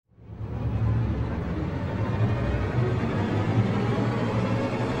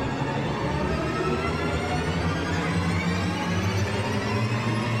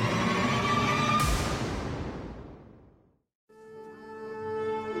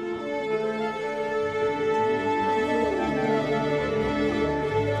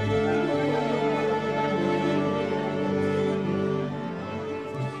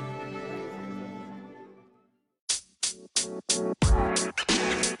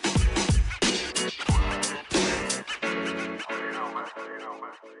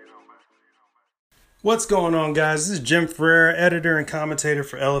What's going on, guys? This is Jim Ferreira, editor and commentator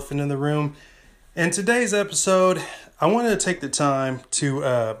for Elephant in the Room. In today's episode, I wanted to take the time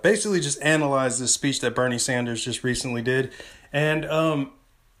to basically just analyze this speech that Bernie Sanders just recently did. And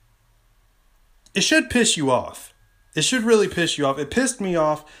it should piss you off. It should really piss you off. It pissed me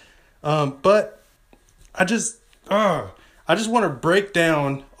off, but I just want to break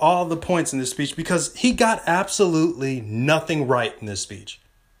down all the points in this speech because he got absolutely nothing right in this speech.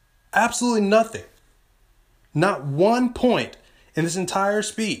 Absolutely nothing. Not one point in this entire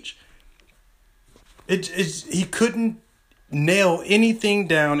speech. He couldn't nail anything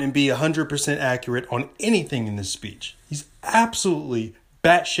down and be 100% accurate on anything in this speech. He's absolutely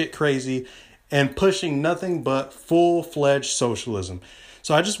batshit crazy and pushing nothing but full-fledged socialism.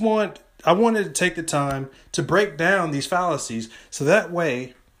 So I wanted to take the time to break down these fallacies so that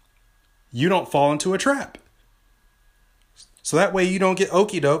way you don't fall into a trap. So that way you don't get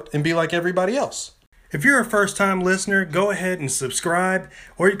okey-doked and be like everybody else. If you're a first-time listener, go ahead and subscribe,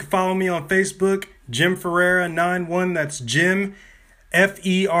 or you can follow me on Facebook, Jim Ferreira 91. That's Jim,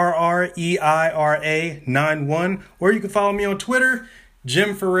 Ferreira 91. Or you can follow me on Twitter,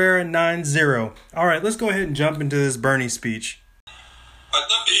 Jim Ferreira 90. All right, let's go ahead and jump into this Bernie speech. Let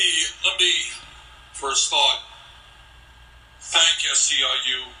me first thought thank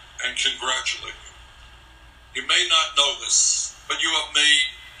SEIU and congratulate you. You may not know this, but you have made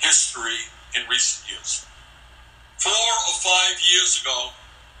history in recent years. 4 or 5 years ago,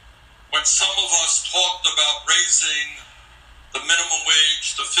 when some of us talked about raising the minimum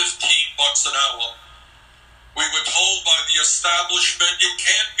wage to $15 an hour, we were told by the establishment it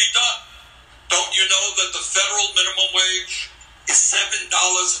can't be done. Don't you know that the federal minimum wage is $7.25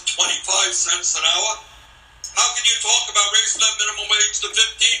 an hour? How can you talk about raising that minimum wage to $15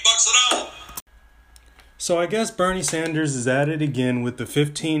 an hour? So I guess Bernie Sanders is at it again with the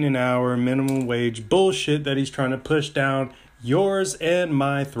 15 an hour minimum wage bullshit that he's trying to push down yours and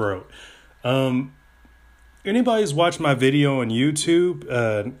my throat. Anybody who's watched my video on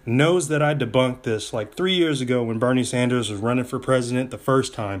YouTube knows that I debunked this like 3 years ago when Bernie Sanders was running for president the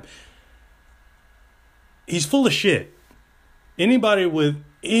first time. He's full of shit. Anybody with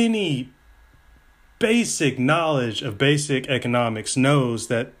any basic knowledge of basic economics knows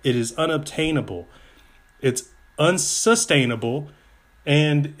that it is unobtainable. It's unsustainable,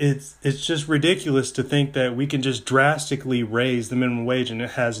 and it's just ridiculous to think that we can just drastically raise the minimum wage and it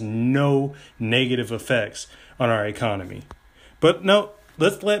has no negative effects on our economy. But no,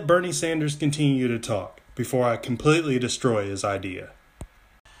 let's let Bernie Sanders continue to talk before I completely destroy his idea.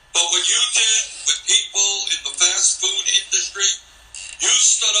 But what you did with people in the fast food industry, you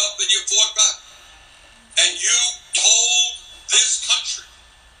stood up and you fought back, and you told this country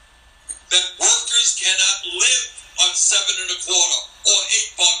that workers cannot live on $7.25 or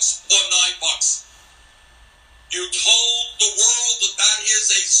 $8 or $9. You told the world that that is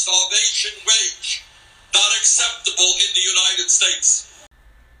a starvation wage, not acceptable in the United States.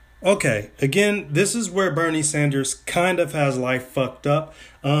 Okay, again, this is where Bernie Sanders kind of has life fucked up.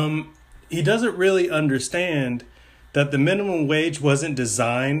 He doesn't really understand that the minimum wage wasn't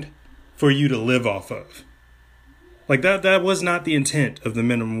designed for you to live off of. Like that was not the intent of the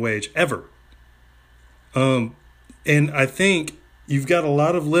minimum wage ever. And I think you've got a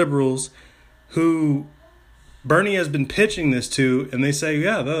lot of liberals who Bernie has been pitching this to, and they say,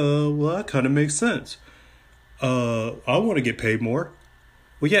 yeah, well, that kind of makes sense. I want to get paid more.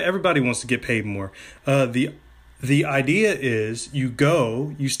 Well, yeah, everybody wants to get paid more. The idea is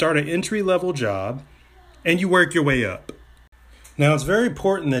you start an entry-level job, and you work your way up. Now, it's very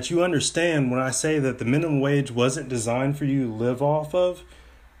important that you understand when I say that the minimum wage wasn't designed for you to live off of.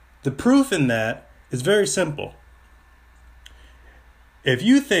 The proof in that is very simple. If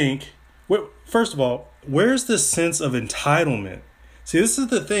you think, first of all, where's the sense of entitlement? See, this is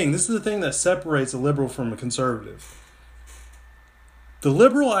the thing. This is the thing that separates a liberal from a conservative. The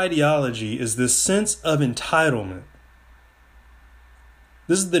liberal ideology is this sense of entitlement.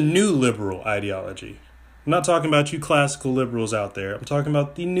 This is the new liberal ideology. I'm not talking about you classical liberals out there. I'm talking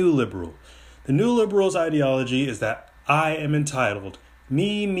about the new liberal. The new liberal's ideology is that I am entitled.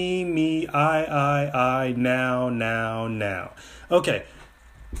 Me, I, now. Okay,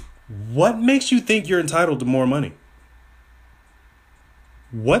 what makes you think you're entitled to more money?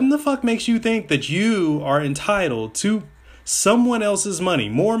 What in the fuck makes you think that you are entitled to someone else's money,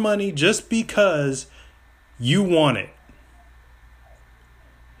 more money, just because you want it?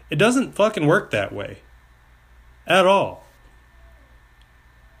 It doesn't fucking work that way. At all.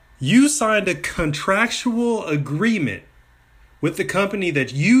 You signed a contractual agreement with the company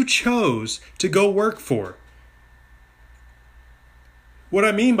that you chose to go work for. What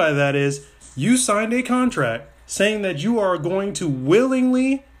I mean by that is You signed a contract saying that you are going to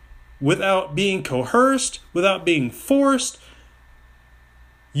willingly, without being coerced, without being forced,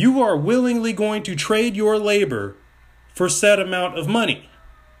 you are willingly going to trade your labor for said amount of money.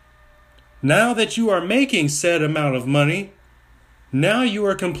 Now that you are making said amount of money, now you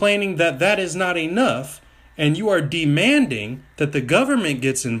are complaining that that is not enough, and you are demanding that the government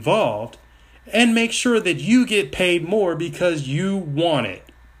gets involved and make sure that you get paid more because you want it.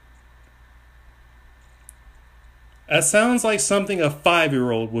 That sounds like something a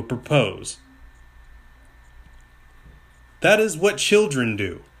 5-year-old would propose. That is what children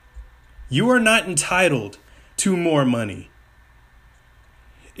do. You are not entitled to more money.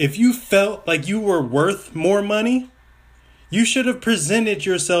 If you felt like you were worth more money, you should have presented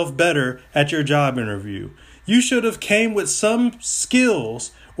yourself better at your job interview. You should have came with some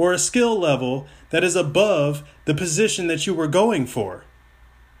skills or a skill level that is above the position that you were going for.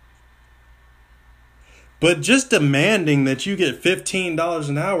 But just demanding that you get $15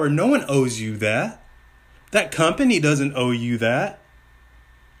 an hour, no one owes you that. That company doesn't owe you that.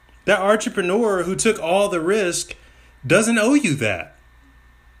 That entrepreneur who took all the risk doesn't owe you that.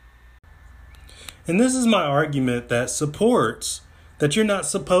 And this is my argument that supports that you're not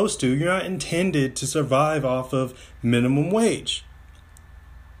supposed to, you're not intended to survive off of minimum wage.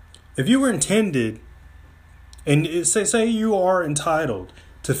 If you were intended, and say you are entitled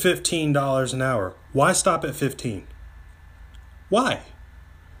to $15 an hour, why stop at 15? Why?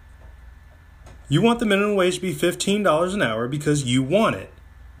 You want the minimum wage to be $15 an hour because you want it.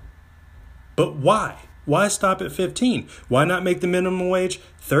 But why? Why stop at 15? Why not make the minimum wage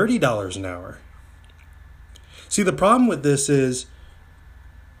 $30 an hour? See, the problem with this is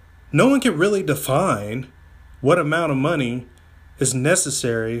no one can really define what amount of money is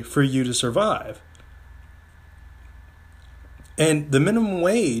necessary for you to survive. And the minimum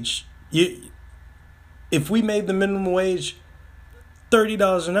wage, if we made the minimum wage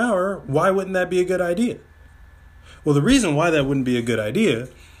 $30 an hour, why wouldn't that be a good idea? Well, the reason why that wouldn't be a good idea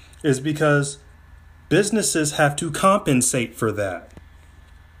is because businesses have to compensate for that.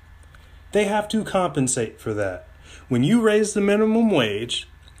 They have to compensate for that. When you raise the minimum wage,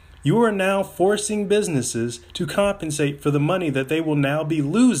 you are now forcing businesses to compensate for the money that they will now be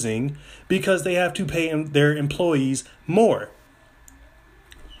losing because they have to pay their employees more.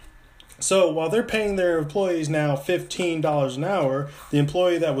 So while they're paying their employees now $15 an hour, the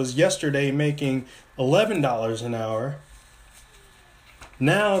employee that was yesterday making $11 an hour,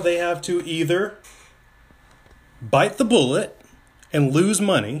 now they have to either bite the bullet and lose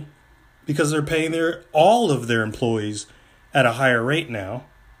money because they're paying all of their employees at a higher rate now,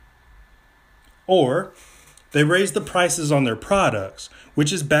 or they raise the prices on their products,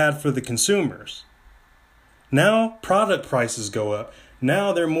 which is bad for the consumers. Now product prices go up.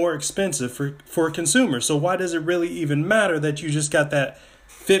 Now they're more expensive for consumers. So why does it really even matter that you just got that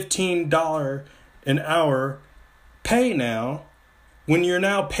 $15 an hour pay now when you're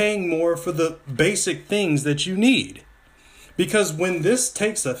now paying more for the basic things that you need? Because when this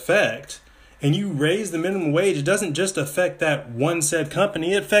takes effect and you raise the minimum wage, it doesn't just affect that one said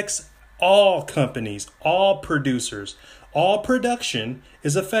company. It affects all companies, all producers, all production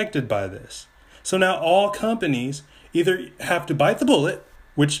is affected by this. So now all companies either have to bite the bullet,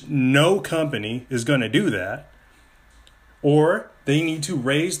 which no company is going to do that, or they need to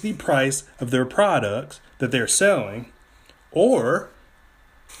raise the price of their products that they're selling, or,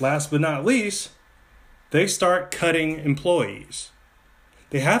 last but not least, they start cutting employees.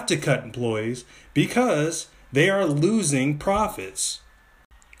 They have to cut employees because they are losing profits.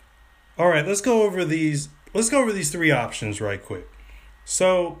 All right, let's go over these 3 options right quick.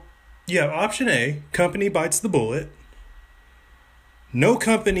 So, you have option A, company bites the bullet. No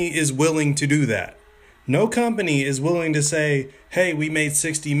company is willing to do that. No company is willing to say, hey, we made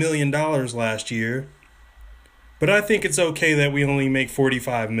 $60 million last year, but I think it's okay that we only make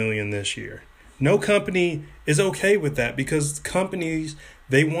 $45 million this year. No company is okay with that because companies,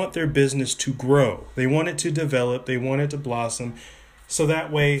 they want their business to grow. They want it to develop. They want it to blossom so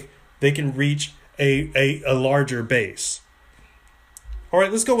that way they can reach a larger base. All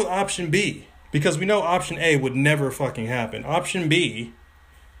right, let's go with option B because we know option A would never fucking happen. Option B,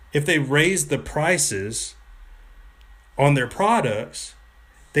 if they raise the prices on their products,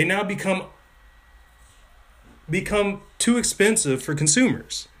 they now become too expensive for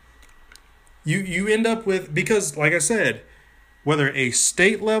consumers. You end up with, because like I said, whether a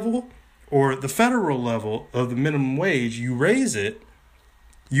state level or the federal level of the minimum wage, you raise it,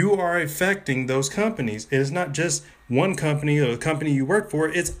 you are affecting those companies. It is not just one company or the company you work for,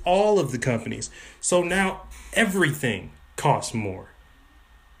 it's all of the companies. So now everything costs more.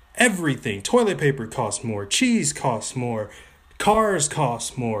 Everything. Toilet paper costs more. Cheese costs more. Cars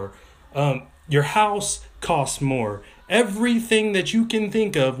cost more. Your house costs more. Everything that you can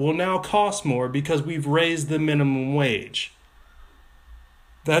think of will now cost more because we've raised the minimum wage.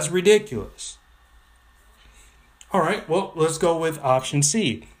 That's ridiculous. All right, well, let's go with option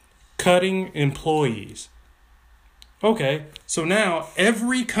C. Cutting employees. Okay, so now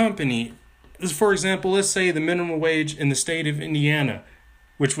every company, for example, let's say the minimum wage in the state of Indiana,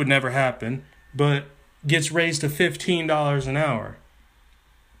 which would never happen, but gets raised to $15 an hour.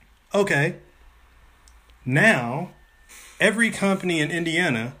 Okay, now every company in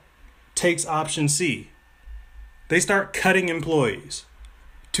Indiana takes option C. They start cutting employees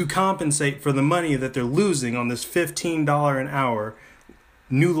to compensate for the money that they're losing on this $15 an hour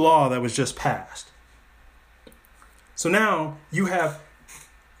new law that was just passed. So now you have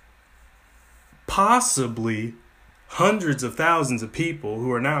possibly hundreds of thousands of people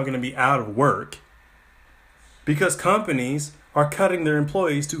who are now going to be out of work because companies are cutting their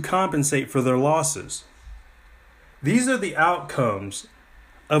employees to compensate for their losses. These are the outcomes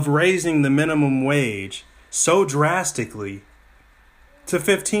of raising the minimum wage so drastically to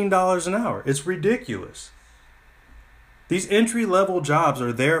 $15 an hour. It's ridiculous. These entry-level jobs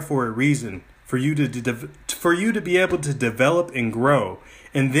are there for a reason, for you to be able to develop and grow,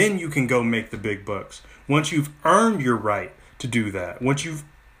 and then you can go make the big bucks. Once you've earned your right to do that, once you've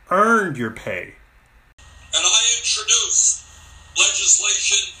earned your pay. And I introduced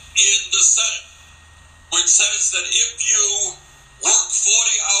legislation in the Senate which says that if you work 40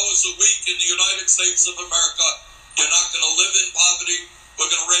 hours a week in the United States of America, you're not going to live in poverty. We're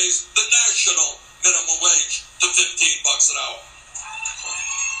going to raise the national minimum wage to $15 an hour.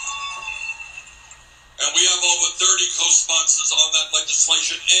 And we have over 30 co-sponsors on that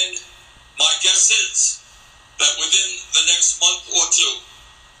legislation. And my guess is that within the next month or two,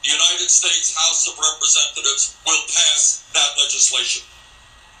 the United States House of Representatives will pass that legislation.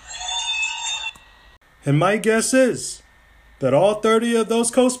 And my guess is that all 30 of those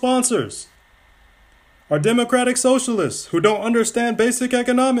co-sponsors are democratic socialists who don't understand basic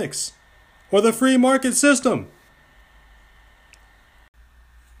economics or the free market system.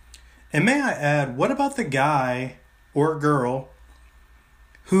 And may I add, what about the guy or girl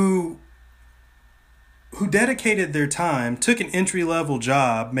who dedicated their time, took an entry-level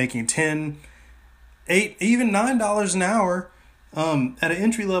job making $10, $8, even $9 an hour at an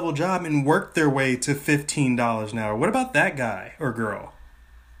entry-level job and worked their way to $15 an hour? What about that guy or girl?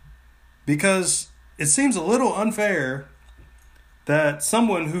 Because it seems a little unfair that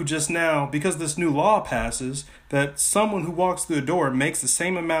someone who just now, because this new law passes, that someone who walks through the door makes the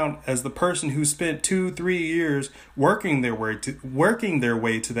same amount as the person who spent 2-3 years working their way to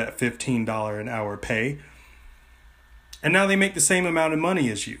that $15 an hour pay, and now they make the same amount of money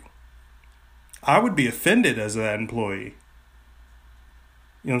as you. I would be offended as that employee.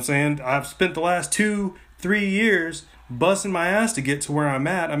 You know what I'm saying? I've spent the last 2-3 years busting my ass to get to where I'm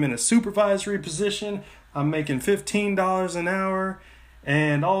at. I'm in a supervisory position. I'm making $15 an hour,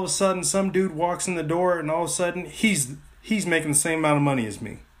 and all of a sudden some dude walks in the door and all of a sudden he's making the same amount of money as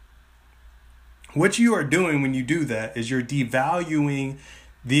me. What you are doing when you do that is you're devaluing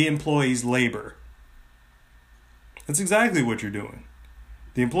the employee's labor. That's exactly what you're doing.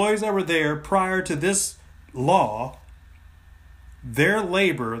 The employees that were there prior to this law, their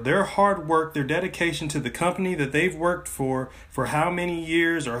labor, their hard work, their dedication to the company that they've worked for how many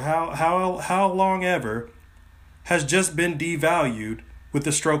years or how long ever, has just been devalued with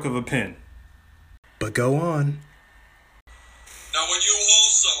the stroke of a pen. But go on. Now, what you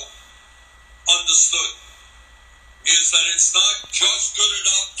also understood is that it's not just good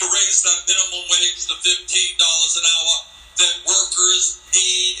enough to raise that minimum wage to $15 an hour, that workers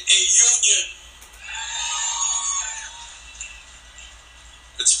need a union.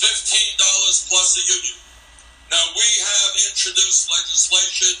 It's $15 plus a union. Now, we have introduced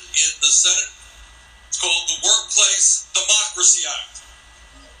legislation in the Senate. It's called the Workplace Democracy Act.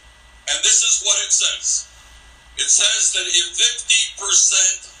 And this is what it says. It says that if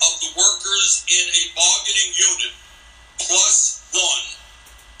 50% of the workers in a bargaining unit plus one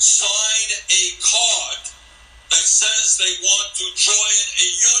sign a card that says they want to join a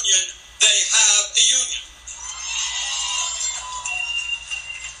union, they have a union.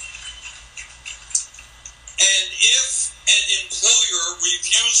 And if an employer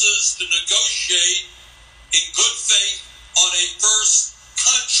refuses to negotiate in good faith on a first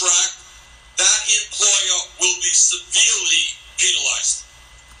contract, that employer will be severely penalized.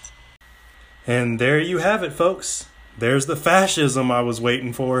 And there you have it, folks. There's the fascism I was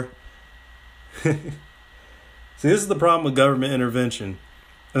waiting for. See, this is the problem with government intervention.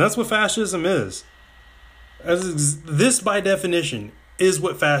 And that's what fascism is. This, by definition, is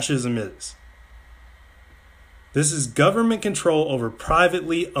what fascism is. This is government control over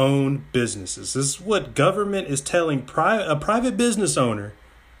privately owned businesses. This is what government is telling a private business owner,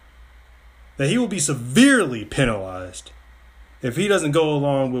 that he will be severely penalized if he doesn't go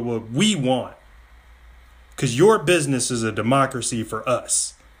along with what we want. Because your business is a democracy for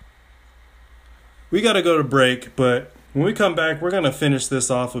us. We got to go to break, but when we come back, we're going to finish this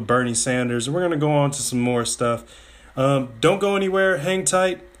off with Bernie Sanders, and we're going to go on to some more stuff. Don't go anywhere. Hang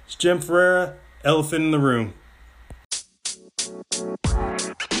tight. It's Jim Ferreira, Elephant in the Room.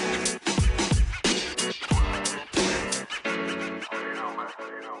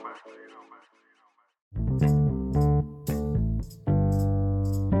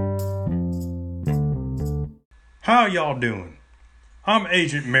 How y'all doing? I'm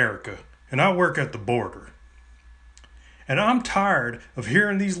Agent America, and I work at the border. And I'm tired of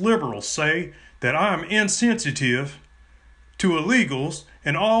hearing these liberals say that I'm insensitive to illegals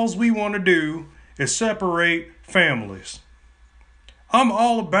and all we want to do is separate families. I'm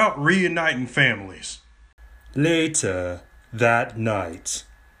all about reuniting families. Later that night.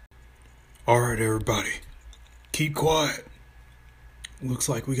 All right, everybody, keep quiet. Looks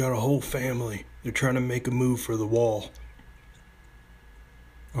like we got a whole family. They're trying to make a move for the wall.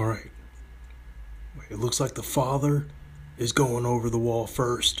 All right. It looks like the father is going over the wall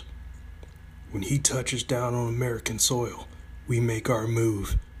first. When he touches down on American soil, we make our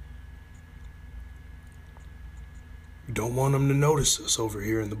move. We don't want him to notice us over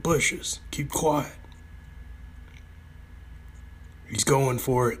here in the bushes. Keep quiet. He's going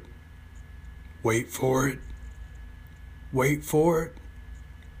for it. Wait for it. Wait for it.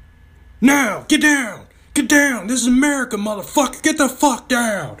 Now, get down! Get down! This is America, motherfucker! Get the fuck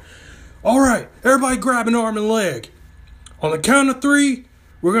down! Alright, everybody grab an arm and leg. On the count of 3,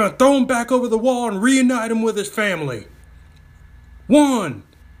 we're gonna throw him back over the wall and reunite him with his family. 1,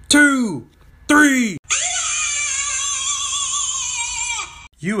 2, 3.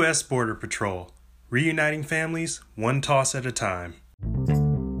 U.S. Border Patrol. Reuniting families, one toss at a time.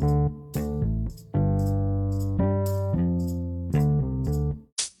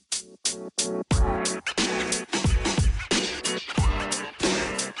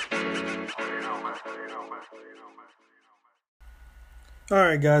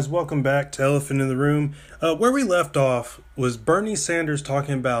 Alright guys, welcome back to Elephant in the Room. Where we left off was Bernie Sanders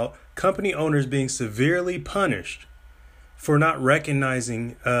talking about company owners being severely punished for not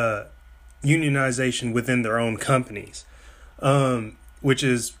recognizing unionization within their own companies, which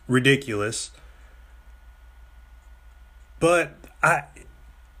is ridiculous. But I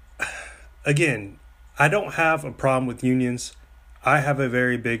don't have a problem with unions. I have a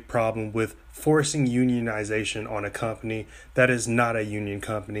very big problem with forcing unionization on a company that is not a union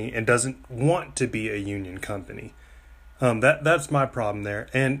company and doesn't want to be a union company. That's my problem there.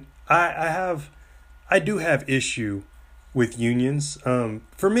 And I do have issue with unions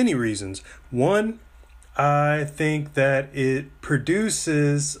for many reasons. One, I think that it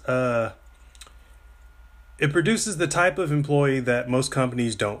produces the type of employee that most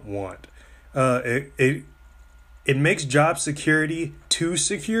companies don't want. It makes job security too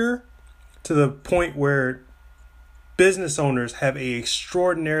secure to the point where business owners have an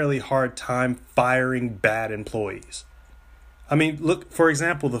extraordinarily hard time firing bad employees. I mean, look, for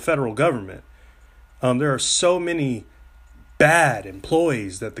example, the federal government. There are so many bad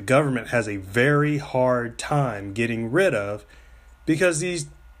employees that the government has a very hard time getting rid of because these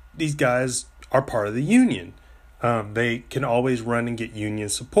guys are part of the union. They can always run and get union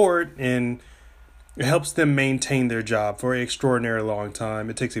support, and it helps them maintain their job for an extraordinarily long time.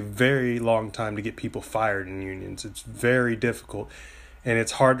 It takes a very long time to get people fired in unions. It's very difficult, and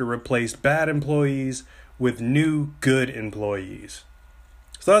it's hard to replace bad employees with new good employees.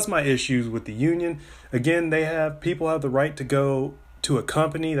 So that's my issues with the union. Again, people have the right to go to a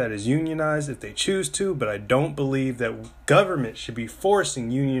company that is unionized if they choose to, but I don't believe that government should be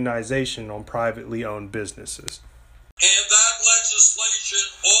forcing unionization on privately owned businesses. And that legislation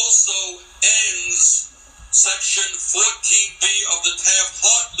also ends Section 14B of the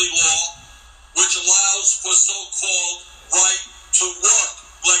Taft-Hartley Law, which allows for so-called right to work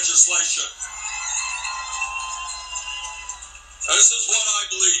legislation. This is what I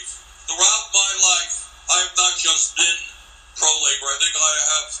believe. Throughout my life, I have not just been pro-labor. I think I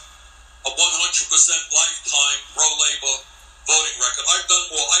have a 100% lifetime pro-labor voting record. I've done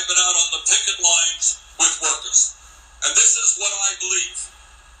more. I've been out on the picket lines with workers. And this is what I believe.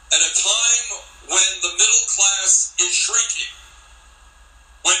 At a time when the middle class is shrinking,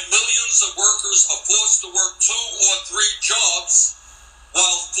 when millions of workers are forced to work 2 or 3 jobs,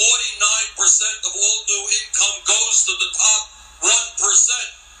 while 49% of all new income goes to the top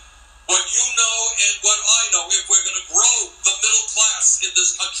 1%. What you know and what I know, if we're going to grow the middle class in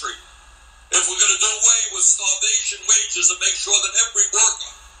this country, if we're going to do away with starvation wages and make sure that every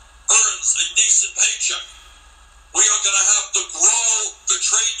worker earns a decent paycheck, we are going to have to grow the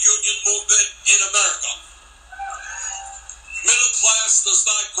trade union movement in America. Middle class does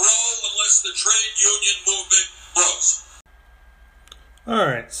not grow unless the trade union movement grows. All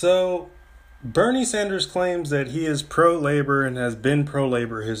right, so Bernie Sanders claims that he is pro-labor and has been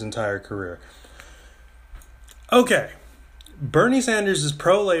pro-labor his entire career. Okay, Bernie Sanders is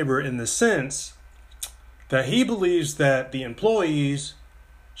pro-labor in the sense that he believes that the employees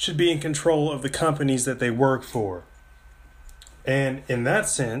should be in control of the companies that they work for. And in that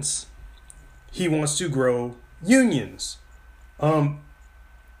sense, he wants to grow unions.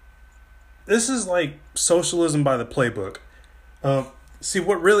 This is like socialism by the playbook. See,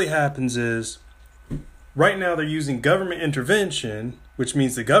 what really happens is, right now they're using government intervention, which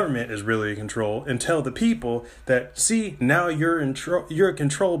means the government is really in control, and tell the people that, see, now you're in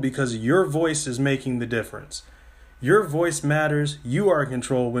control because your voice is making the difference. Your voice matters, you are in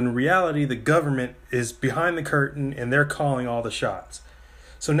control, when in reality the government is behind the curtain and they're calling all the shots.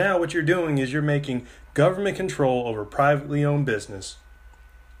 So now what you're doing is you're making government control over privately owned business.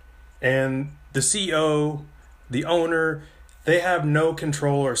 And the CEO, the owner, they have no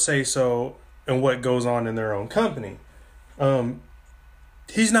control or say-so in what goes on in their own company.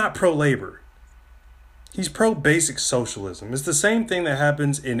 He's not pro-labor. He's pro-basic socialism. It's the same thing that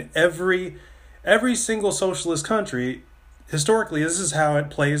happens in every single socialist country. Historically, this is how it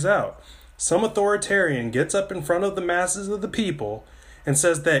plays out. Some authoritarian gets up in front of the masses of the people and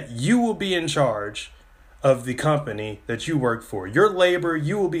says that you will be in charge of the company that you work for. Your labor,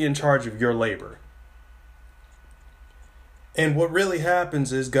 you will be in charge of your labor. And what really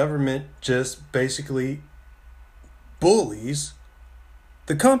happens is government just basically bullies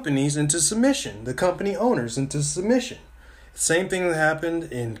the companies into submission, the company owners into submission. Same thing that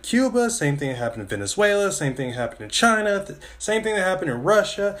happened in Cuba, same thing that happened in Venezuela, same thing that happened in China, same thing that happened in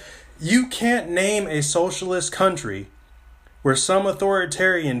Russia. You can't name a socialist country where some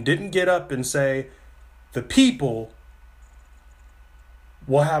authoritarian didn't get up and say, the people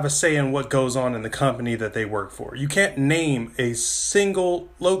will have a say in what goes on in the company that they work for. You can't name a single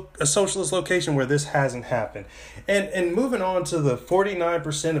a socialist location where this hasn't happened. And moving on to the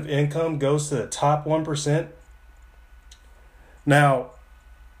 49% of income goes to the top 1%. Now,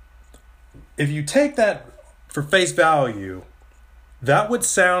 if you take that for face value, that would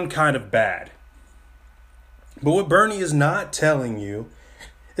sound kind of bad. But what Bernie is not telling you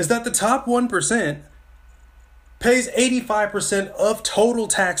is that the top 1% pays 85% of total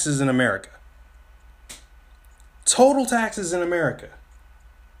taxes in America. Total taxes in America.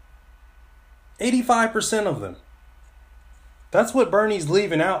 85% of them. That's what Bernie's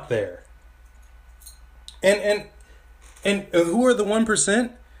leaving out there. And who are the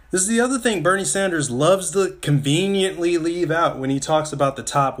 1%? This is the other thing Bernie Sanders loves to conveniently leave out when he talks about the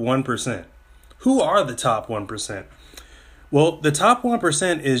top 1%. Who are the top 1%? Well, the top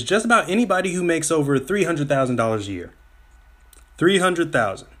 1% is just about anybody who makes over $300,000 a year.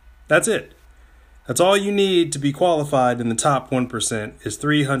 $300,000. That's it. That's all you need to be qualified in the top 1% is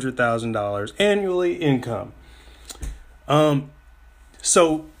 $300,000 annually income.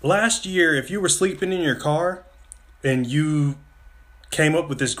 So last year, if you were sleeping in your car and you came up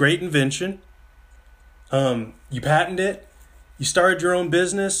with this great invention, you patented it, you started your own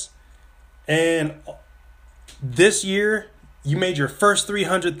business, and this year, you made your first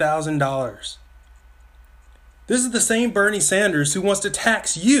 $300,000. This is the same Bernie Sanders who wants to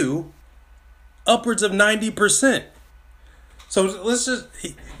tax you upwards of 90%. So let's just,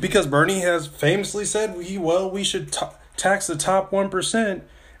 because Bernie has famously said, we should tax the top 1%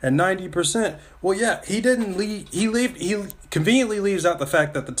 at 90%. Well, yeah, he conveniently leaves out the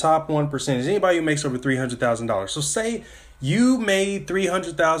fact that the top 1% is anybody who makes over $300,000. So say you made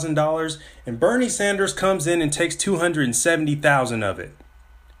 $300,000 and Bernie Sanders comes in and takes $270,000 of it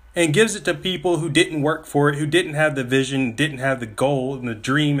and gives it to people who didn't work for it, who didn't have the vision, didn't have the goal and the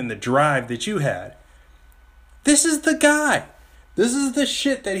dream and the drive that you had. This is the guy. This is the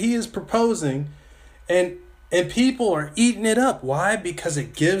shit that he is proposing, and people are eating it up. Why? Because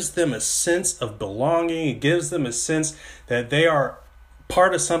it gives them a sense of belonging. It gives them a sense that they are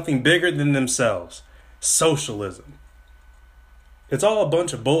part of something bigger than themselves. Socialism. It's all a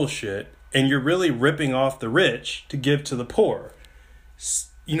bunch of bullshit, and you're really ripping off the rich to give to the poor.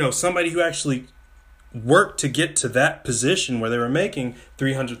 You know, somebody who actually worked to get to that position where they were making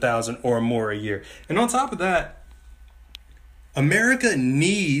 $300,000 or more a year. And on top of that, America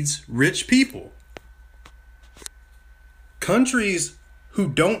needs rich people. Countries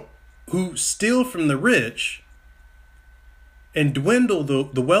who steal from the rich and dwindle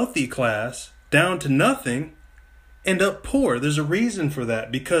the wealthy class down to nothing end up poor. There's a reason for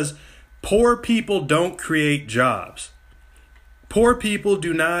that, because poor people don't create jobs. Poor people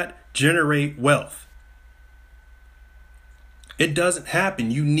do not generate wealth. It doesn't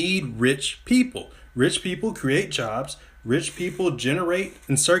happen. You need rich people. Rich people create jobs. Rich people generate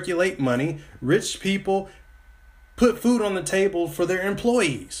and circulate money. Rich people put food on the table for their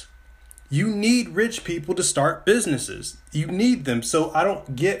employees. You need rich people to start businesses. You need them. So I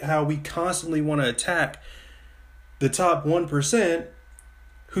don't get how we constantly want to attack the top 1%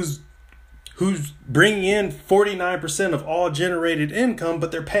 who's bringing in 49% of all generated income,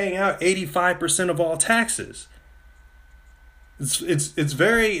 but they're paying out 85% of all taxes. It's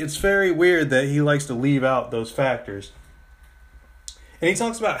very weird that he likes to leave out those factors. And he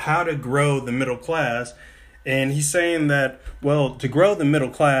talks about how to grow the middle class. And he's saying that, well, to grow the middle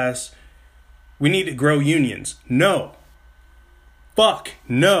class, we need to grow unions. No. Fuck.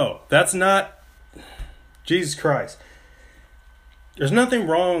 No. That's not... Jesus Christ. There's nothing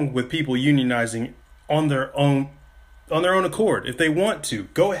wrong with people unionizing on their own accord. If they want to,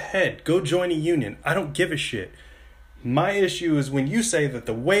 go ahead. Go join a union. I don't give a shit. My issue is when you say that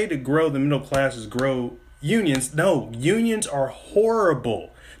the way to grow the middle class is grow unions. No, unions are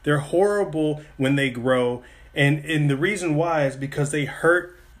horrible. They're horrible when they grow. And the reason why is because they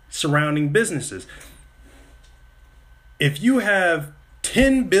hurt surrounding businesses. If you have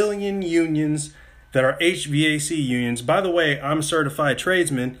 10 billion unions that are HVAC unions, by the way, I'm a certified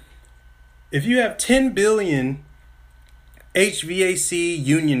tradesman. If you have 10 billion HVAC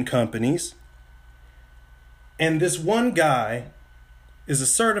union companies, and this one guy is a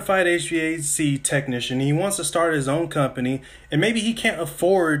certified HVAC technician, he wants to start his own company, and maybe he can't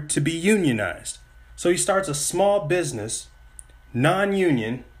afford to be unionized. So he starts a small business,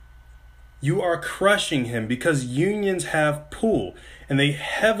 non-union. You are crushing him because unions have pull, and they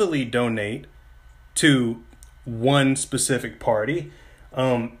heavily donate to one specific party,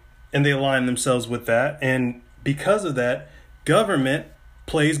 and they align themselves with that. And because of that, government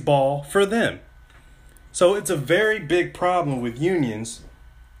plays ball for them. So it's a very big problem with unions,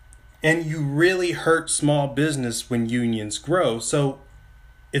 and you really hurt small business when unions grow. So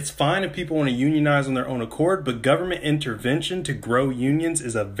it's fine if people want to unionize on their own accord, but government intervention to grow unions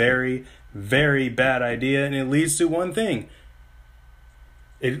is a very, very bad idea, and it leads to one thing.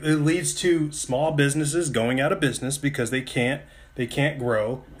 It leads to small businesses going out of business because they can't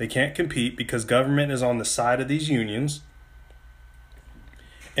grow, they can't compete because government is on the side of these unions.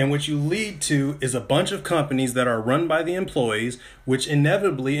 And what you lead to is a bunch of companies that are run by the employees, which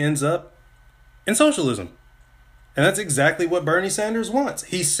inevitably ends up in socialism. And that's exactly what Bernie Sanders wants.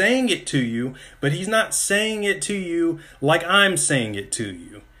 He's saying it to you, but he's not saying it to you like I'm saying it to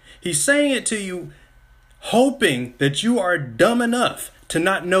you. He's saying it to you hoping that you are dumb enough to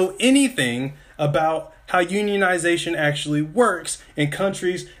not know anything about how unionization actually works in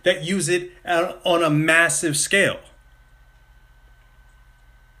countries that use it on a massive scale.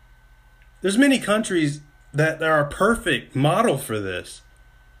 There's many countries that are a perfect model for this.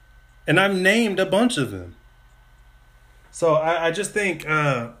 And I've named a bunch of them. So I just think,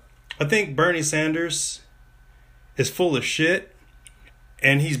 I think Bernie Sanders is full of shit.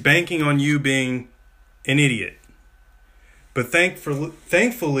 And he's banking on you being an idiot. But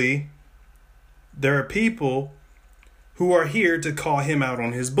thankfully, there are people who are here to call him out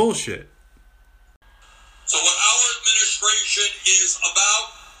on his bullshit. So what our administration is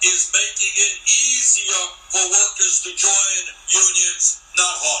about is making it easier for workers to join unions,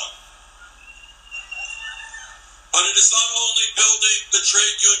 not harder. But it is not only building the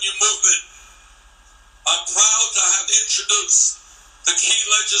trade union movement. I'm proud to have introduced the key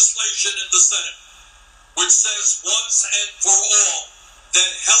legislation in the Senate, which says once and for all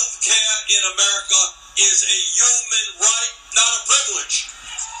that health care in America is a human right, not a privilege.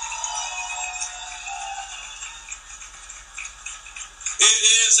 It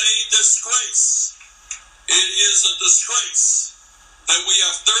is a disgrace. It is a disgrace that we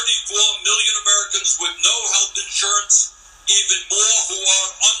have 34 million Americans with no health insurance, even more who are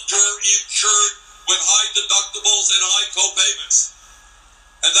underinsured with high deductibles and high co-payments.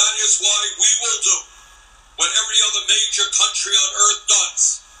 And that is why we will do what every other major country on earth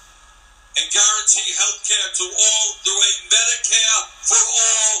does and guarantee health care to all through a Medicare for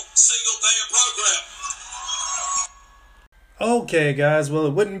all single-payer program. Okay, guys, well,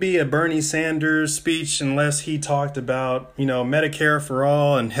 it wouldn't be a Bernie Sanders speech unless he talked about, Medicare for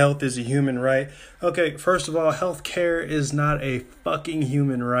all and health is a human right. Okay, first of all, healthcare is not a fucking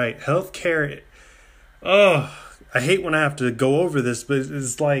human right. Healthcare, I hate when I have to go over this, but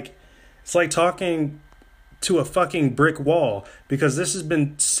it's like talking to a fucking brick wall, because this has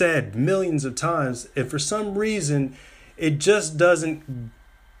been said millions of times, and for some reason, it just doesn't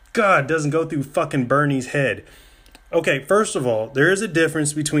go through fucking Bernie's head. Okay, first of all, there is a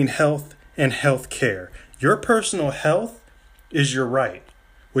difference between health and health care. Your personal health is your right.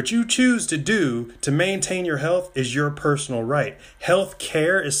 What you choose to do to maintain your health is your personal right. Health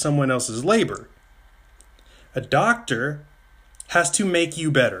care is someone else's labor. A doctor has to make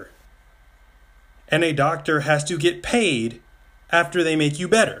you better. And a doctor has to get paid after they make you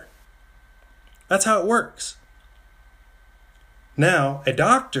better. That's how it works. Now, a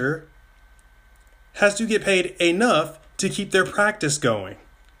doctor has to get paid enough to keep their practice going.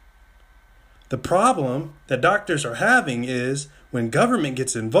 The problem that doctors are having is when government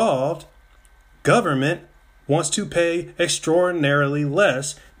gets involved, government wants to pay extraordinarily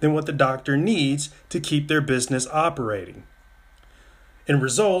less than what the doctor needs to keep their business operating. In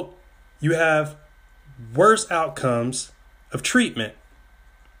result, you have worse outcomes of treatment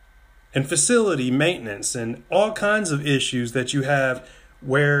and facility maintenance and all kinds of issues that you have,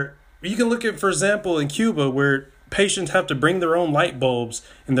 where you can look at, for example, in Cuba, where patients have to bring their own light bulbs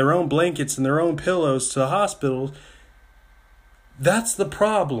and their own blankets and their own pillows to the hospitals. That's the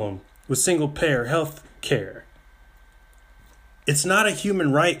problem with single-payer health care. It's not a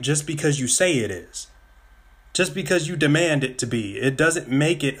human right just because you say it is. Just because you demand it to be. It doesn't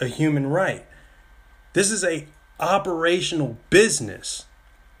make it a human right. This is a operational business.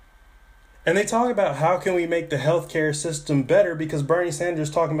 And they talk about how can we make the healthcare system better, because Bernie Sanders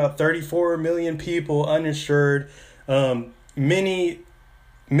is talking about 34 million people uninsured, many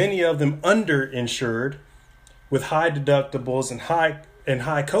of them underinsured with high deductibles and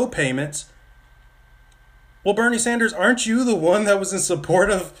high co-payments. Well, Bernie Sanders, aren't you the one that was in support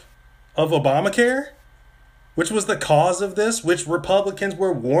of Obamacare, which was the cause of this, which Republicans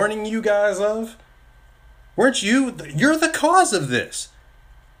were warning you guys of? Weren't you? You're the cause of this.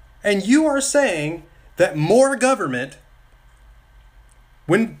 And you are saying that more government,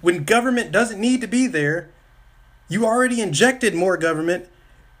 when government doesn't need to be there, you already injected more government.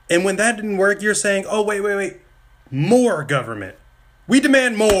 And when that didn't work, you're saying, oh, wait, more government. We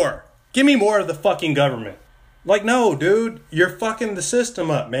demand more. Give me more of the fucking government. Like, no, dude, you're fucking the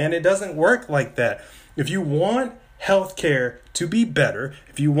system up, man. It doesn't work like that. If you want healthcare to be better,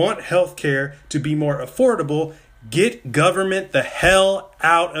 if you want healthcare to be more affordable, get government the hell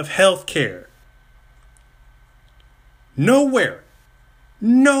out of healthcare. Nowhere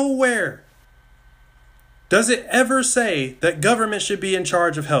does it ever say that government should be in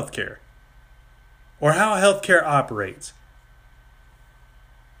charge of healthcare or how healthcare operates.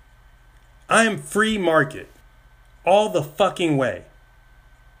 I am free market all the fucking way.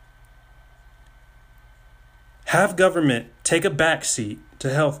 Have government take a backseat to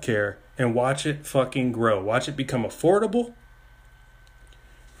healthcare and watch it fucking grow. Watch it become affordable.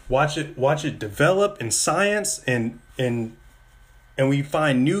 Watch it develop in science and we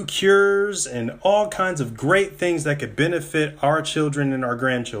find new cures and all kinds of great things that could benefit our children and our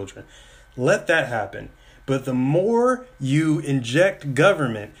grandchildren. Let that happen. But the more you inject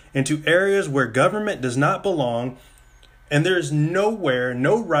government into areas where government does not belong, and there's nowhere,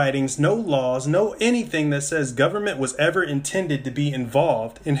 no writings, no laws, no anything that says government was ever intended to be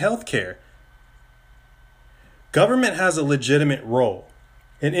involved in healthcare. Government has a legitimate role.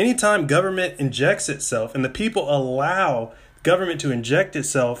 And anytime government injects itself and the people allow government to inject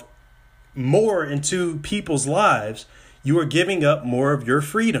itself more into people's lives, you are giving up more of your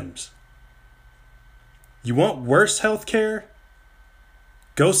freedoms. You want worse healthcare?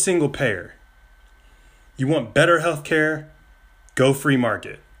 Go single payer. You want better healthcare? Go free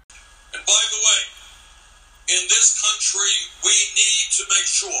market. And by the way, in this country, we need to make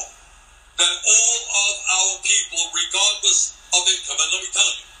sure that all of our people, regardless of income, and let me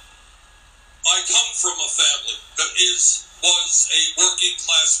tell you, I come from a family that was a working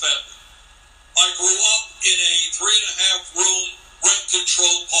class family. I grew up in a 3.5-room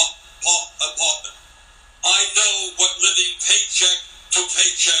rent-controlled apartment. I know what living paycheck to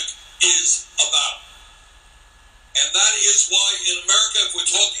paycheck is about. And that is why in America, if we're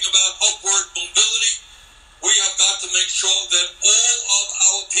talking about upward mobility, we have got to make sure that all of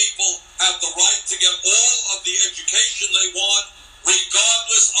our people have the right to get all of the education they want,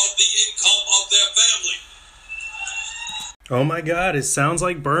 regardless of the income of their family. Oh my God, it sounds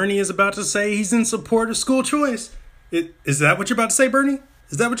like Bernie is about to say he's in support of school choice. Is that what you're about to say, Bernie?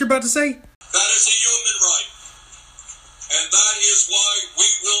 Is that what you're about to say? That is a human right. And that is why we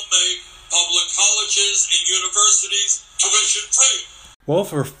will make public colleges and universities tuition free. Well,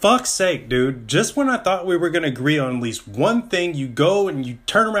 for fuck's sake, dude, just when I thought we were going to agree on at least one thing, you go and you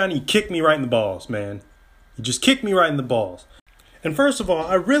turn around and you kick me right in the balls, man. You just kick me right in the balls. And first of all,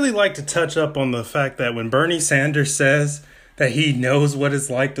 I really like to touch up on the fact that when Bernie Sanders says that he knows what it's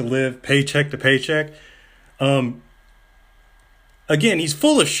like to live paycheck to paycheck, again, he's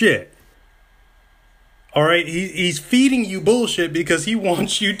full of shit. All right, he's feeding you bullshit because he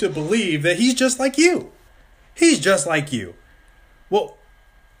wants you to believe that he's just like you. He's just like you. Well,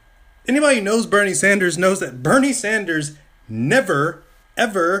 anybody who knows Bernie Sanders knows that Bernie Sanders never,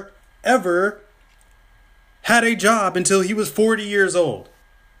 ever, ever had a job until he was 40 years old.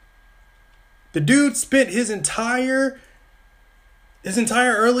 The dude spent his entire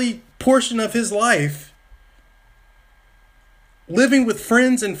early portion of his life living with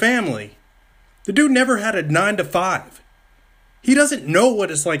friends and family. The dude never had a 9-to-5. He doesn't know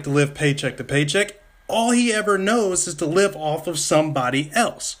what it's like to live paycheck to paycheck. All he ever knows is to live off of somebody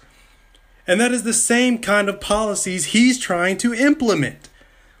else. And that is the same kind of policies he's trying to implement.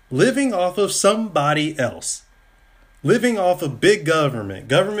 Living off of somebody else. Living off of big government.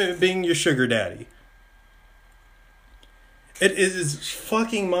 Government being your sugar daddy. It is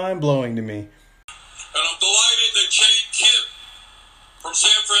fucking mind-blowing to me. And I'm delighted that Jane Kim from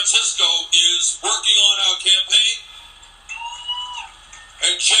San Francisco is working on our campaign.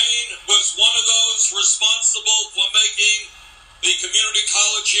 And Jane was one of those responsible for making the community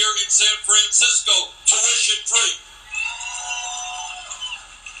college here in San Francisco tuition free.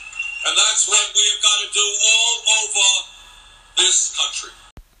 And that's what we have got to do all over this country.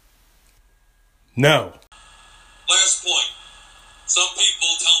 No. Last point. Some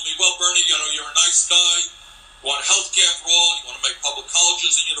people tell me, well, Bernie, you're a nice guy. You want health care for all. You want to make public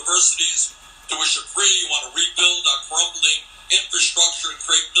colleges and universities tuition free. You want to rebuild our crumbling infrastructure and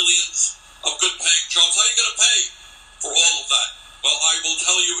create millions of good-paying jobs. How are you going to pay for all of that? Well, I will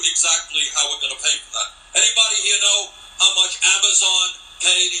tell you exactly how we're going to pay for that. Anybody here know how much Amazon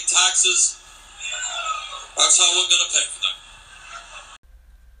paid in taxes? That's how we're going to pay for that.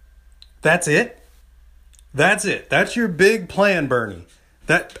 That's it? That's it. That's your big plan, Bernie.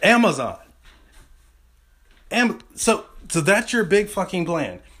 That Amazon. So that's your big fucking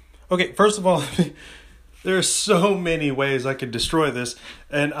plan. Okay, first of all, there are so many ways I could destroy this,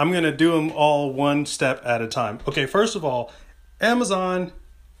 and I'm going to do them all one step at a time. Okay, first of all, Amazon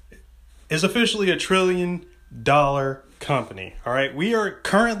is officially $1 trillion company. All right, we are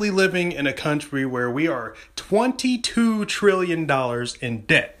currently living in a country where we are $22 trillion in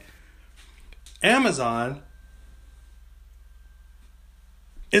debt. Amazon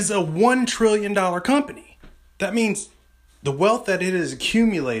is a $1 trillion company. That means the wealth that it has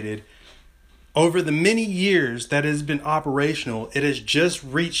accumulated over the many years that it has been operational, it has just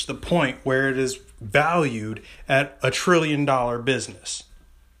reached the point where it is valued at $1 trillion business.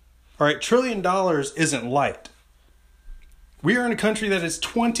 All right, $1 trillion isn't light. We are in a country that is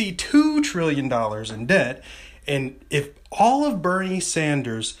 $22 trillion in debt, and if all of Bernie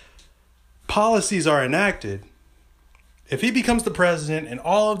Sanders' policies are enacted, if he becomes the president and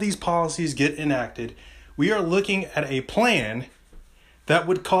all of these policies get enacted, we are looking at a plan that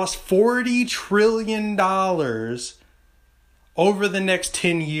would cost $40 trillion over the next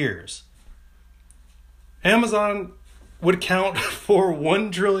 10 years. Amazon would count for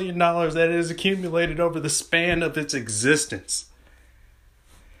 $1 trillion that is accumulated over the span of its existence.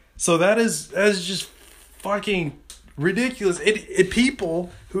 So that is just fucking ridiculous.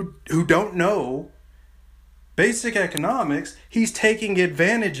 People who don't know basic economics, he's taking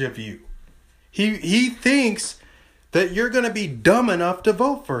advantage of you. He thinks that you're going to be dumb enough to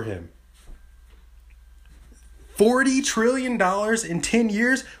vote for him. $40 trillion in 10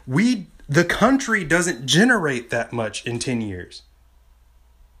 years? The country doesn't generate that much in 10 years.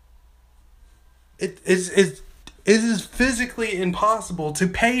 It is physically impossible to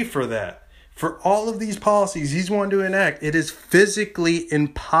pay for that. For all of these policies he's wanting to enact, it is physically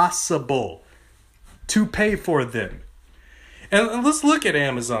impossible to pay for them. And let's look at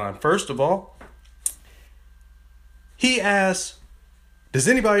Amazon, first of all. He asks, does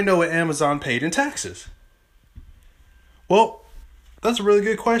anybody know what Amazon paid in taxes? Well, that's a really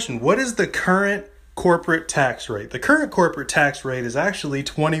good question. What is the current corporate tax rate? The current corporate tax rate is actually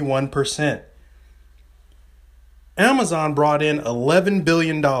 21%. Amazon brought in $11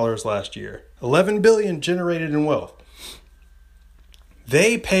 billion last year. $11 billion generated in wealth.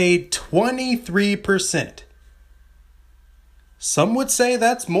 They paid 23%. Some would say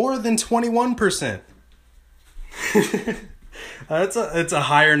that's more than 21%. It's a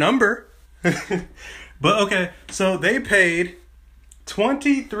higher number. But okay, so they paid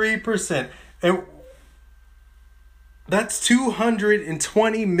 23%. And that's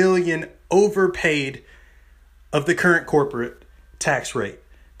 220 million overpaid of the current corporate tax rate.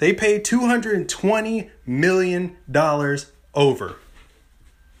 They paid $220 million over.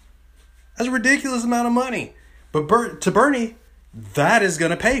 That's a ridiculous amount of money. But to Bernie, that is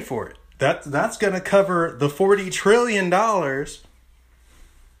going to pay for it. That's going to cover the $40 trillion that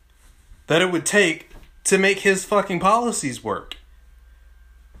it would take to make his fucking policies work.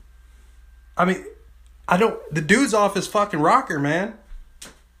 I mean, the dude's off his fucking rocker, man.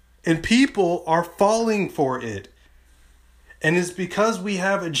 And people are falling for it. And it's because we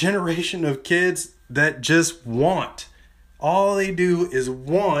have a generation of kids that just want. All they do is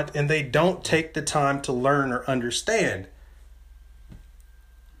want, and they don't take the time to learn or understand.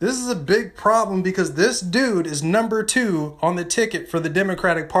 This is a big problem because this dude is number 2 on the ticket for the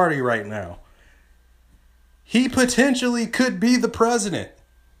Democratic Party right now. He potentially could be the president.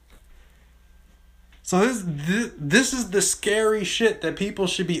 So this is the scary shit that people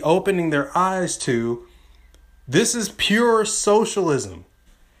should be opening their eyes to. This is pure socialism.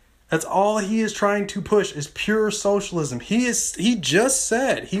 That's all he is trying to push is pure socialism. He just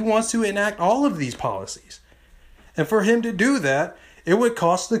said he wants to enact all of these policies. And for him to do that, it would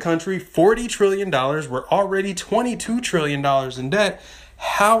cost the country $40 trillion. We're already $22 trillion in debt.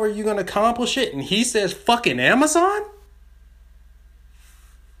 How are you going to accomplish it? And he says fucking Amazon?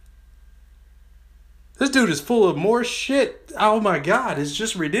 This dude is full of more shit. Oh my God, it's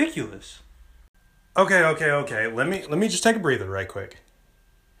just ridiculous. Okay. Let me just take a breather right quick.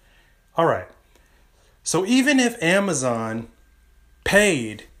 All right. So even if Amazon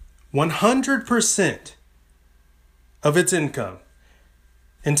paid 100% of its income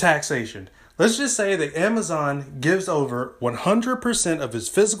in taxation, let's just say that Amazon gives over 100% of its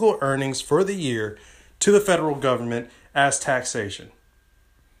physical earnings for the year to the federal government as taxation.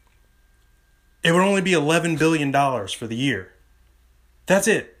 It would only be $11 billion for the year. That's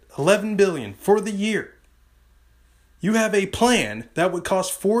it. $11 billion for the year. You have a plan that would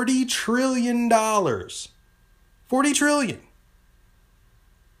cost $40 trillion. $40 trillion.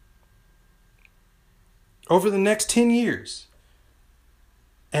 Over the next 10 years.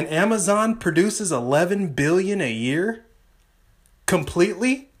 And Amazon produces $11 billion a year?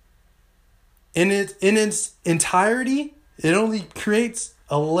 Completely? In its entirety? It only creates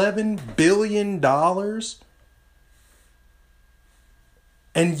 $11 billion?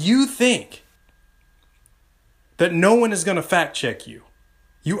 And you think that no one is going to fact check you.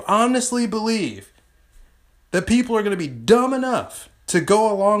 You honestly believe that people are going to be dumb enough to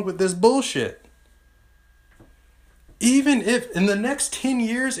go along with this bullshit. Even if in the next 10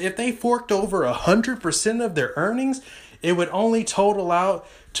 years, if they forked over 100% of their earnings, it would only total out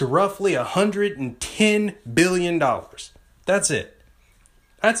to roughly $110 billion. That's it.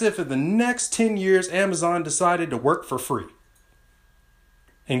 That's if in the next 10 years, Amazon decided to work for free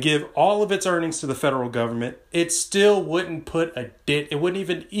and give all of its earnings to the federal government. It still wouldn't it wouldn't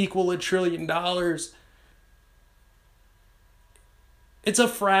even equal $1 trillion. It's a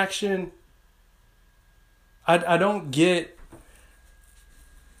fraction. I don't get.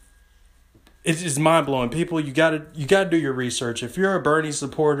 It's just mind blowing. People, you gotta do your research. If you're a Bernie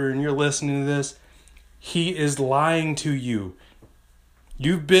supporter and you're listening to this, he is lying to you.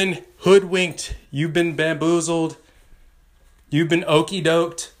 You've been hoodwinked. You've been bamboozled. You've been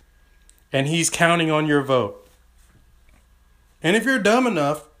okey-doked. And he's counting on your vote. And if you're dumb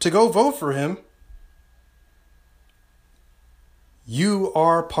enough to go vote for him, you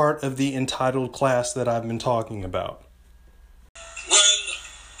are part of the entitled class that I've been talking about. When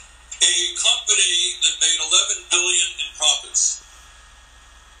a company that made $11 billion in profits,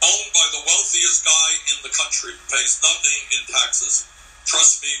 owned by the wealthiest guy in the country, pays nothing in taxes,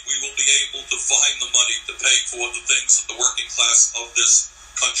 trust me, we will be able to find the money to pay for the things that the working class of this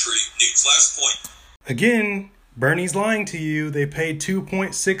country needs. Last point. Again, Bernie's lying to you. They paid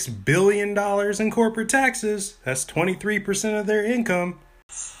 $2.6 billion in corporate taxes. That's 23% of their income.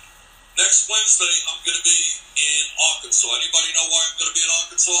 Next Wednesday, I'm going to be in Arkansas. Anybody know why I'm going to be in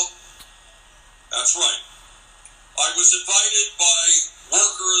Arkansas? That's right. I was invited by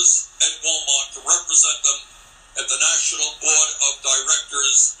workers at Walmart to represent them at the National Board of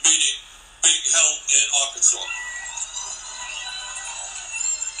Directors meeting being held in Arkansas.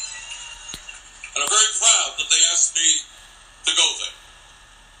 And I'm very proud that they asked me to go there.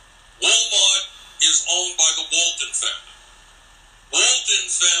 Walmart is owned by the Walton family. Walton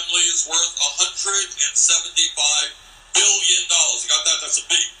family is worth $175 billion. You got that? That's a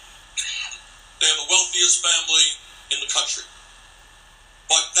B. They're the wealthiest family in the country.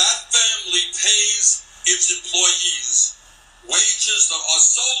 But that family pays its employees wages that are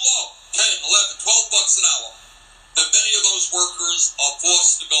so low, 10, 11, 12 bucks an hour, that many of those workers are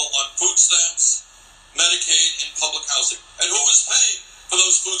forced to go on food stamps, Medicaid, and public housing. And who is paying for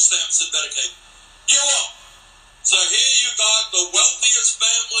those food stamps and Medicaid? You are. So here you got the wealthiest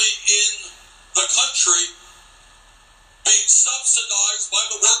family in the country being subsidized by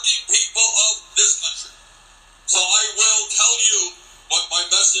the working people of this country. So I will tell you what my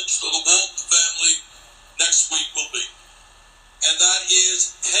message to the Walton family next week will be. And that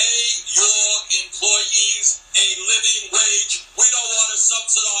is, pay your employees a living wage. We don't want to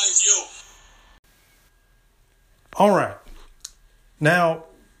subsidize you. All right. Now,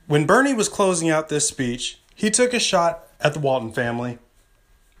 when Bernie was closing out this speech, he took a shot at the Walton family.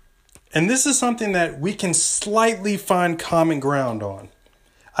 And this is something that we can slightly find common ground on.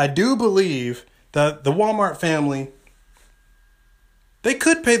 I do believe that the Walmart family, they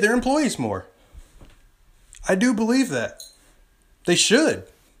could pay their employees more. I do believe that. They should.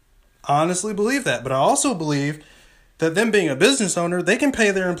 Honestly believe that. But I also believe that them being a business owner, they can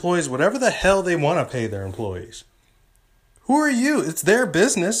pay their employees whatever the hell they want to pay their employees. Who are you? It's their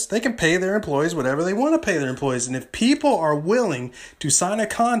business. They can pay their employees whatever they want to pay their employees. And if people are willing to sign a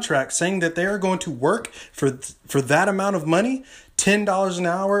contract saying that they are going to work for that amount of money, $10 an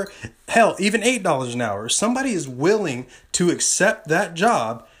hour, hell, even $8 an hour, somebody is willing to accept that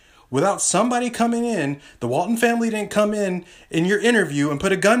job without somebody coming in. The Walton family didn't come in your interview and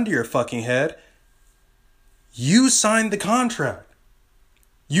put a gun to your fucking head. You signed the contract.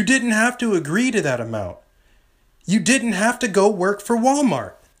 You didn't have to agree to that amount. You didn't have to go work for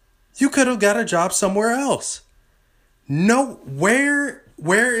Walmart. You could have got a job somewhere else. No, where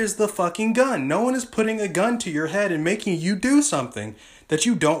is the fucking gun? No one is putting a gun to your head and making you do something that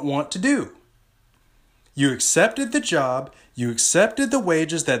you don't want to do. You accepted the job. You accepted the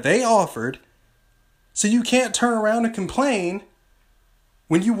wages that they offered. So you can't turn around and complain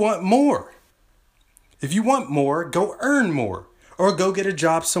when you want more. If you want more, go earn more. Or go get a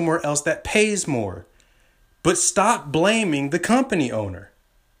job somewhere else that pays more. But stop blaming the company owner.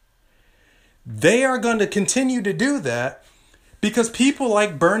 They are going to continue to do that because people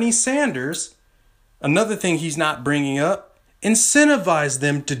like Bernie Sanders, another thing he's not bringing up, incentivize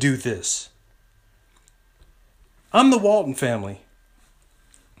them to do this. I'm the Walton family.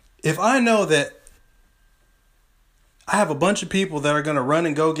 If I know that I have a bunch of people that are going to run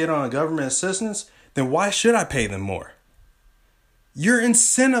and go get on government assistance, then why should I pay them more? You're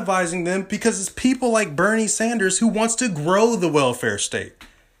incentivizing them because it's people like Bernie Sanders who wants to grow the welfare state.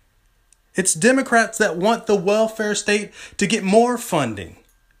 It's Democrats that want the welfare state to get more funding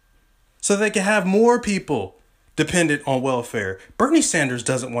so they can have more people dependent on welfare. Bernie Sanders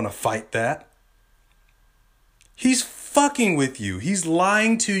doesn't want to fight that. He's fucking with you. He's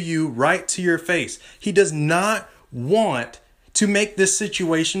lying to you right to your face. He does not want to make this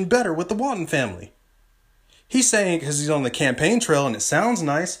situation better with the Walton family. He's saying because he's on the campaign trail and it sounds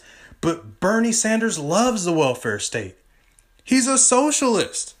nice, but Bernie Sanders loves the welfare state. He's a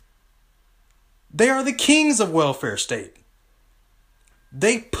socialist. They are the kings of welfare state.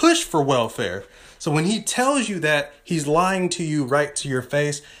 They push for welfare. So when he tells you that, he's lying to you right to your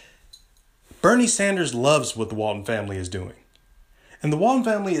face. Bernie Sanders loves what the Walton family is doing. And the Walton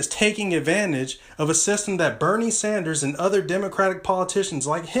family is taking advantage of a system that Bernie Sanders and other Democratic politicians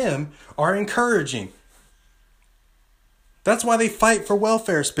like him are encouraging. That's why they fight for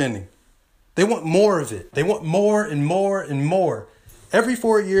welfare spending. They want more of it. They want more and more and more. Every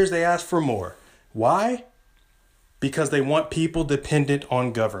 4 years they ask for more. Why? Because they want people dependent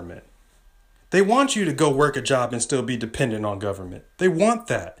on government. They want you to go work a job and still be dependent on government. They want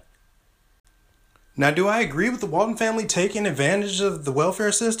that. Now, do I agree with the Walton family taking advantage of the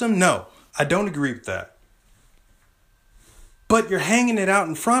welfare system? No, I don't agree with that. But you're hanging it out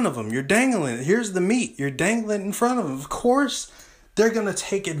in front of them. You're dangling it. Here's the meat. You're dangling it in front of them. Of course, they're going to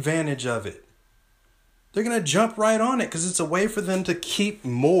take advantage of it. They're going to jump right on it because it's a way for them to keep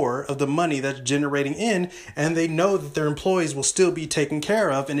more of the money that's generating in. And they know that their employees will still be taken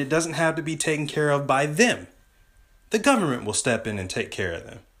care of. And it doesn't have to be taken care of by them. The government will step in and take care of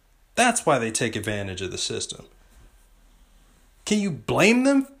them. That's why they take advantage of the system. Can you blame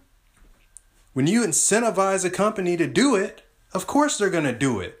them? When you incentivize a company to do it, of course they're going to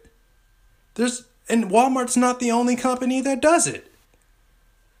do it. And Walmart's not the only company that does it.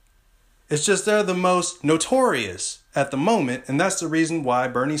 It's just they're the most notorious at the moment, and that's the reason why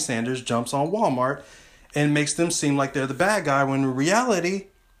Bernie Sanders jumps on Walmart and makes them seem like they're the bad guy, when in reality,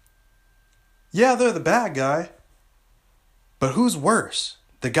 yeah, they're the bad guy. But who's worse?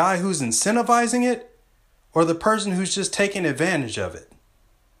 The guy who's incentivizing it, or the person who's just taking advantage of it?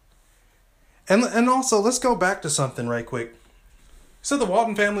 And also, let's go back to something right quick. So the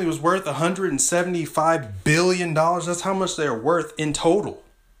Walton family was worth $175 billion. That's how much they're worth in total.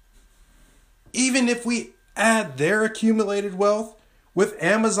 Even if we add their accumulated wealth with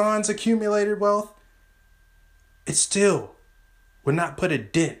Amazon's accumulated wealth, it still would not put a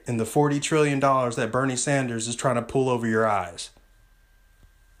dent in the $40 trillion that Bernie Sanders is trying to pull over your eyes.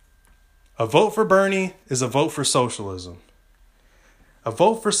 A vote for Bernie is a vote for socialism. A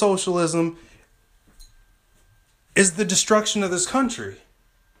vote for socialism is the destruction of this country.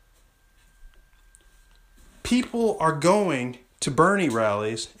 People are going to Bernie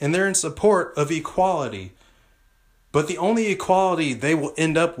rallies and they're in support of equality. But the only equality they will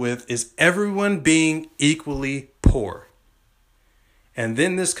end up with is everyone being equally poor. And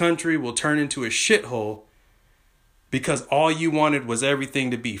then this country will turn into a shithole because all you wanted was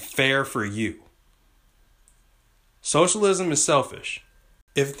everything to be fair for you. Socialism is selfish.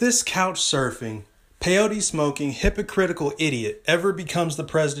 If this couch surfing, peyote smoking, hypocritical idiot ever becomes the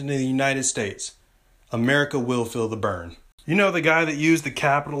president of the United States, America will feel the burn. You know, the guy that used the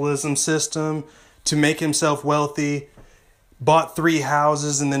capitalism system to make himself wealthy, bought 3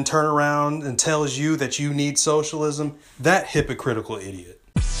 houses and then turn around and tells you that you need socialism? That hypocritical idiot.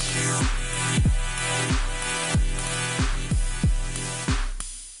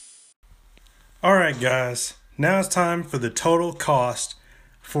 All right, guys. Now it's time for the total cost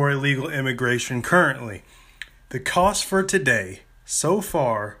for illegal immigration currently. The cost for today, so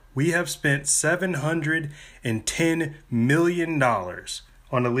far, we have spent $710 million on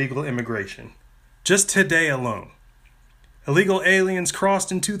illegal immigration. Just today alone. Illegal aliens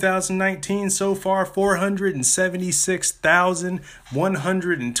crossed in 2019, so far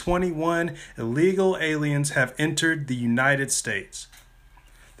 476,121 illegal aliens have entered the United States.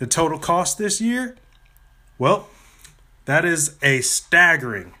 The total cost this year? Well, that is a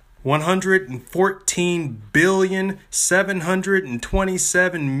staggering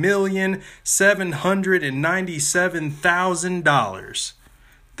 $114,727,797,000.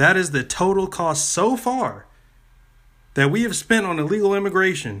 That is the total cost so far that we have spent on illegal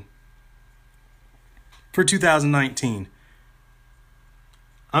immigration for 2019.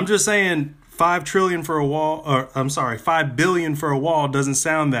 I'm just saying $5 billion for a wall doesn't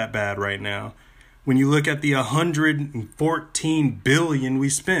sound that bad right now. When you look at the $114 billion we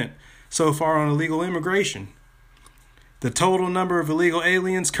spent so far on illegal immigration. The total number of illegal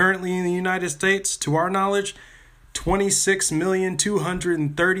aliens currently in the United States, to our knowledge,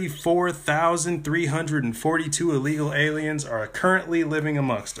 26,234,342 illegal aliens are currently living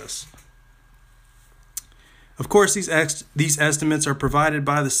amongst us. Of course, these estimates are provided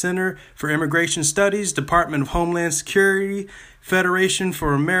by the Center for Immigration Studies, Department of Homeland Security, Federation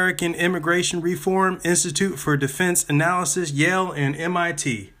for American Immigration Reform, Institute for Defense Analysis, Yale, and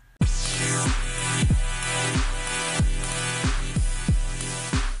MIT.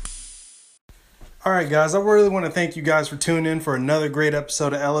 All right, guys, I really want to thank you guys for tuning in for another great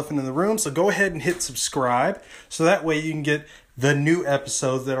episode of Elephant in the Room. So go ahead and hit subscribe so that way you can get the new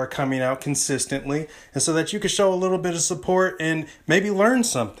episodes that are coming out consistently and so that you can show a little bit of support and maybe learn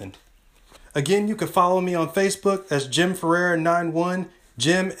something. Again, you can follow me on Facebook. That's Jim Ferreira91,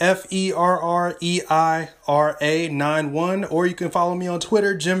 Jim FERREIRA91, or you can follow me on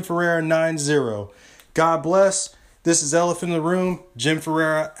Twitter, Jim Ferreira90. God bless. This is Elephant in the Room. Jim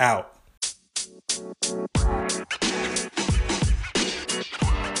Ferreira out.